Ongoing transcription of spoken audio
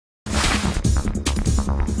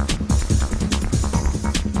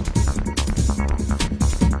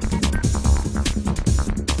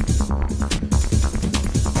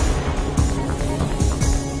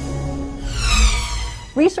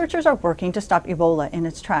researchers are working to stop Ebola in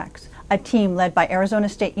its tracks. A team led by Arizona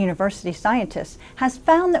State University scientists has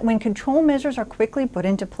found that when control measures are quickly put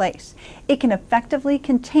into place, it can effectively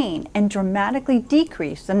contain and dramatically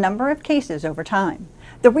decrease the number of cases over time.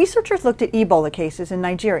 The researchers looked at Ebola cases in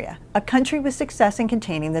Nigeria, a country with success in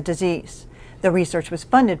containing the disease. The research was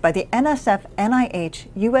funded by the NSF NIH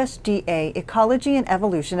USDA Ecology and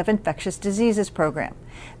Evolution of Infectious Diseases program.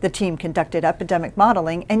 The team conducted epidemic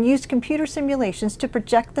modeling and used computer simulations to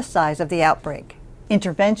project the size of the outbreak.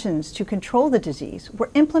 Interventions to control the disease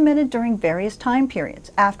were implemented during various time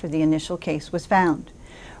periods after the initial case was found.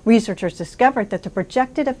 Researchers discovered that the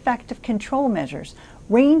projected effect of control measures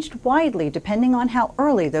ranged widely depending on how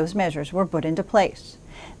early those measures were put into place.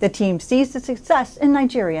 The team sees the success in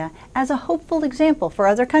Nigeria as a hopeful example for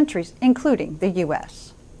other countries, including the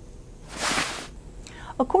U.S.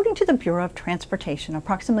 According to the Bureau of Transportation,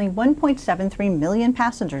 approximately 1.73 million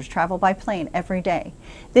passengers travel by plane every day.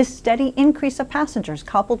 This steady increase of passengers,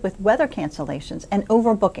 coupled with weather cancellations and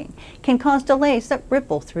overbooking, can cause delays that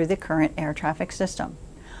ripple through the current air traffic system.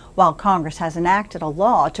 While Congress has enacted a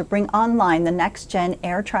law to bring online the next-gen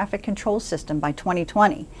air traffic control system by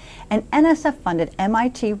 2020, an NSF-funded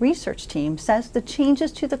MIT research team says the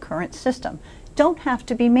changes to the current system don't have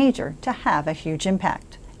to be major to have a huge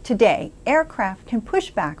impact. Today, aircraft can push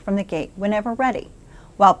back from the gate whenever ready.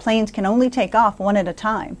 While planes can only take off one at a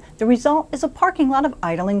time, the result is a parking lot of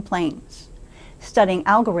idling planes. Studying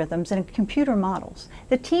algorithms and computer models,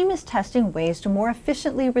 the team is testing ways to more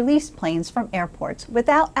efficiently release planes from airports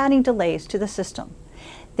without adding delays to the system.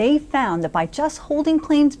 They found that by just holding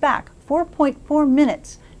planes back 4.4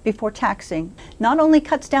 minutes before taxiing not only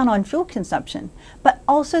cuts down on fuel consumption, but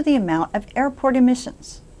also the amount of airport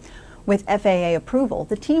emissions. With FAA approval,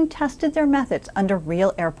 the team tested their methods under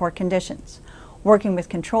real airport conditions. Working with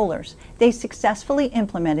controllers, they successfully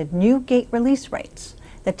implemented new gate release rates.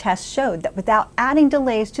 The tests showed that without adding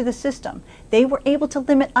delays to the system, they were able to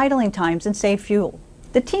limit idling times and save fuel.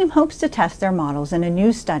 The team hopes to test their models in a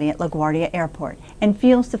new study at LaGuardia Airport and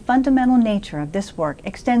feels the fundamental nature of this work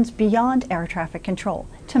extends beyond air traffic control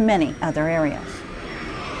to many other areas.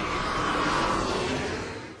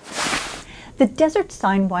 The desert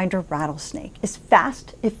sidewinder rattlesnake is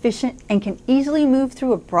fast, efficient, and can easily move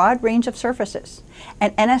through a broad range of surfaces.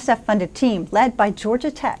 An NSF-funded team led by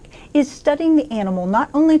Georgia Tech is studying the animal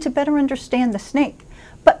not only to better understand the snake,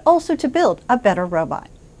 but also to build a better robot.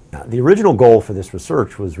 The original goal for this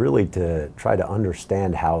research was really to try to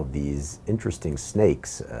understand how these interesting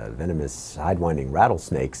snakes, venomous sidewinding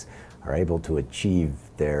rattlesnakes, are able to achieve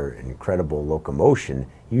their incredible locomotion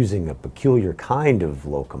using a peculiar kind of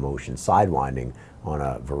locomotion, sidewinding, on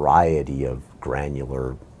a variety of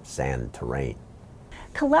granular sand terrain.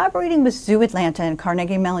 Collaborating with Zoo Atlanta and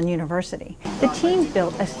Carnegie Mellon University, the team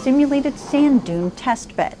built a simulated sand dune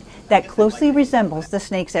test bed that closely resembles the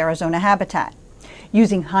snake's Arizona habitat.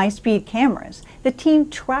 Using high-speed cameras, the team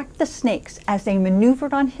tracked the snakes as they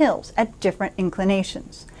maneuvered on hills at different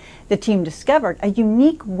inclinations. The team discovered a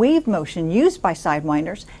unique wave motion used by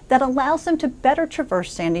sidewinders that allows them to better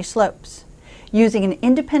traverse sandy slopes. Using an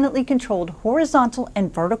independently controlled horizontal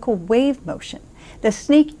and vertical wave motion, the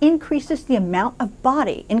snake increases the amount of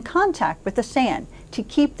body in contact with the sand to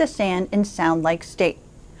keep the sand in sound-like state.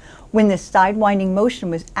 When this sidewinding motion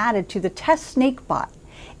was added to the test snake bot,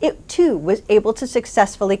 it too was able to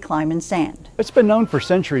successfully climb in sand. It's been known for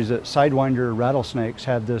centuries that sidewinder rattlesnakes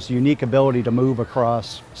have this unique ability to move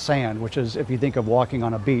across sand, which is, if you think of walking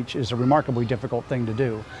on a beach, is a remarkably difficult thing to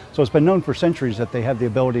do. So it's been known for centuries that they have the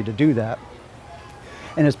ability to do that.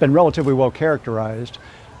 And it's been relatively well characterized,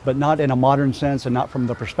 but not in a modern sense and not from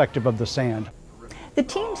the perspective of the sand. The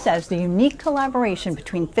team says the unique collaboration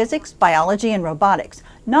between physics, biology, and robotics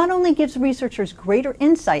not only gives researchers greater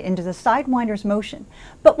insight into the sidewinder's motion,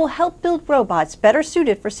 but will help build robots better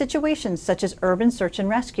suited for situations such as urban search and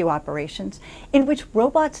rescue operations, in which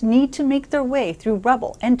robots need to make their way through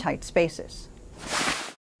rubble and tight spaces.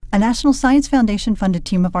 A National Science Foundation-funded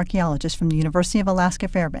team of archaeologists from the University of Alaska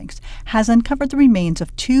Fairbanks has uncovered the remains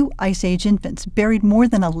of 2 Ice Age infants buried more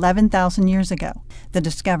than 11,000 years ago. The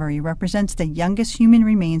discovery represents the youngest human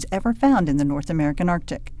remains ever found in the North American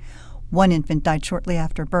Arctic. One infant died shortly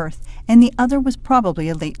after birth, and the other was probably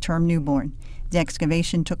a late-term newborn. The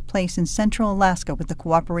excavation took place in central Alaska with the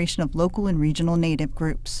cooperation of local and regional native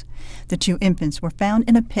groups. The 2 infants were found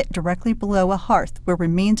in a pit directly below a hearth where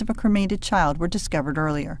remains of a cremated child were discovered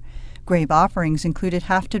earlier. Grave offerings included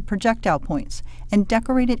hafted projectile points and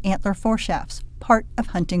decorated antler foreshafts, part of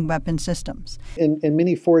hunting weapon systems. In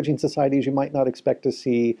many foraging societies, you might not expect to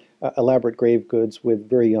see elaborate grave goods with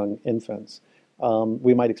very young infants.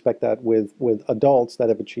 We might expect that with adults that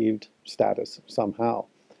have achieved status somehow.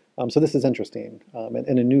 So this is interesting,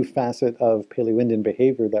 and a new facet of Paleoindian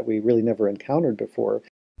behavior that we really never encountered before.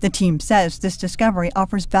 The team says this discovery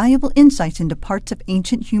offers valuable insights into parts of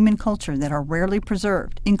ancient human culture that are rarely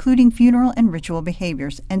preserved, including funeral and ritual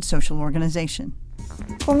behaviors and social organization.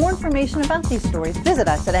 For more information about these stories, visit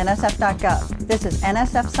us at nsf.gov. This is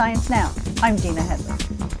NSF Science Now. I'm Dina Headley.